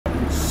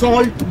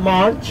Salt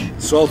March.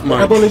 Salt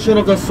March. Abolition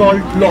of the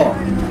Salt Law.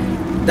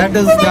 That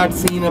is that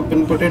scene up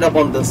and put it up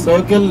on the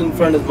circle. In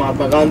front is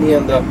Mahatma Gandhi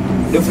and the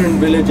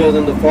different villagers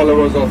and the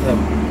followers of him.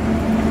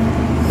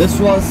 This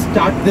was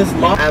this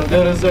march, and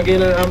there is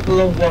again an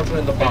ample of water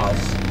in the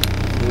bus.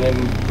 And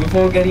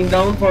before getting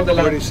down for the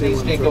lunch,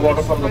 please take the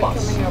water from the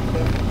bus.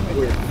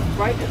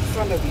 Right in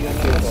front of you. I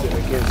can't see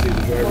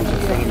the drivers in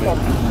front of me.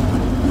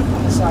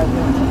 On the side,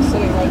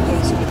 sitting right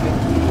there, sleeping.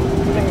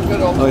 Giving a good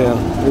old. Oh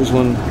yeah, there's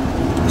one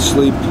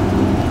asleep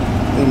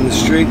in the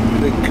street.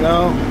 Big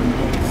cow.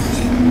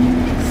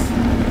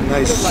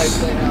 Nice.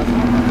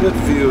 Good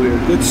view here.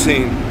 Good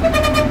scene.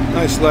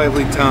 Nice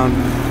lively town.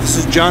 This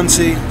is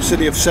Jhansi,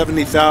 city of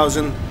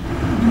 70,000.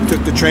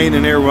 Took the train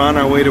in here. We're on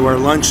our way to our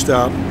lunch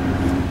stop,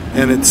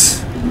 and it's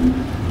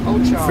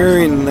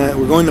very.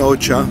 We're going to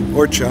Orcha.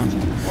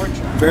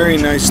 Very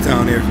nice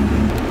town here.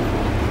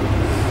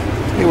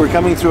 Hey, we're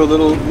coming through a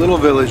little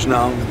village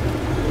now.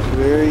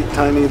 Very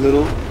tiny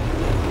little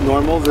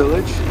normal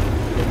village.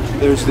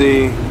 There's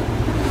the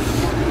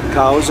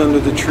cows under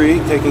the tree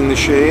taking the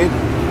shade.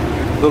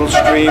 Little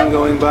stream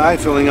going by,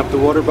 filling up the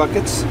water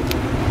buckets.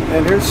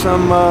 And here's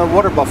some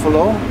water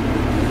buffalo.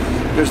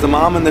 There's the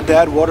mom and the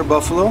dad water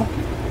buffalo.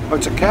 Oh,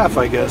 it's a calf,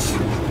 I guess.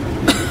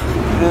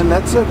 And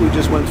that's it. We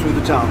just went through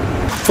the town.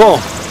 Full.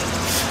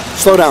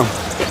 Slow down.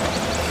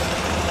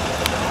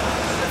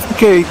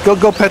 Okay,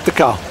 go pet the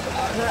cow.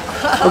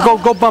 Or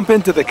go bump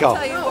into the cow. I'll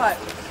tell you what.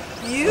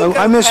 You go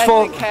I miss pet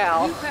Fulke. the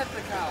cow.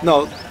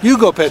 No, you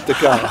go pet the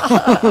cow.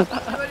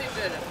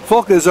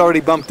 Fulke has already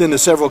bumped into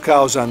several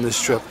cows on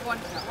this trip.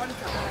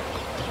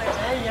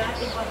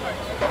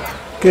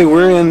 Okay,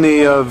 we're in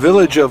the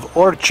village of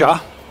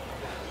Orcha,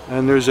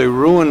 and there's a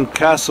ruined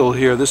castle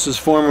here. This is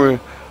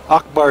former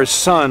Akbar's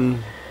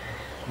son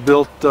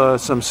built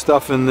some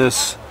stuff in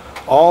this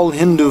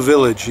all-Hindu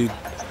village. He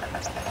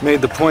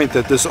made the point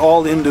that this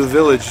all-Hindu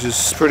village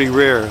is pretty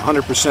rare.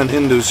 100%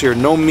 Hindus here.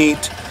 No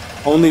meat,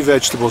 only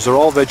vegetables. They're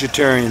all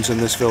vegetarians in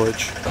this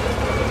village.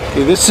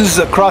 Okay, this is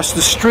across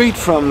the street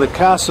from the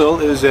castle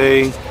is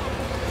a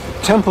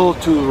temple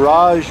to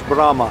Raj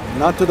Brahma.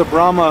 Not to the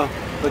Brahma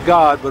the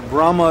god, but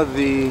Brahma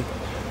the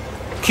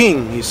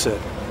king, he said.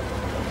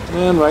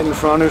 And right in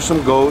front are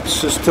some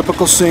goats. Just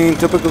typical scene,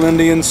 typical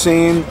Indian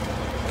scene.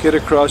 Kid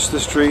across the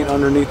street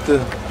underneath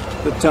the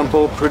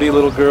temple, pretty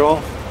little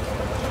girl.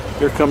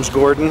 Here comes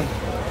Gordon.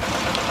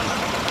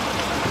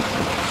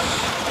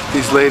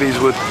 These ladies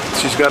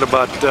she's got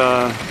about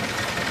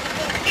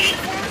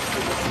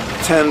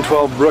 10,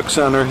 12 brooks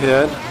on her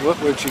head.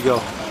 Where'd she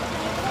go?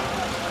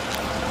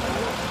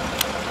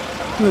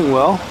 Doing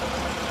well.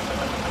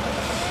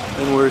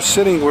 And we're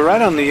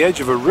right on the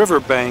edge of a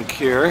riverbank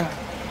here.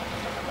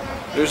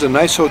 There's a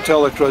nice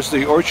hotel across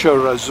the Orcha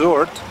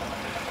Resort.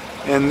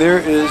 And there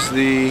is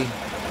the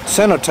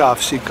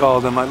Cenotaphs, he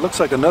called them. It looks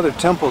like another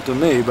temple to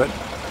me, but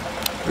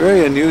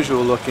very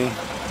unusual looking.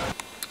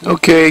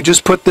 Okay,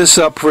 just put this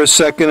up for a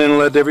second and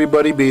let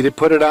everybody beat it.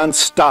 Put it on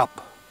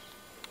stop.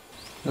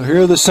 Now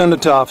here are the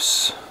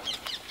Cenotaphs.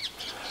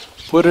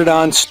 Put it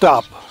on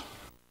stop.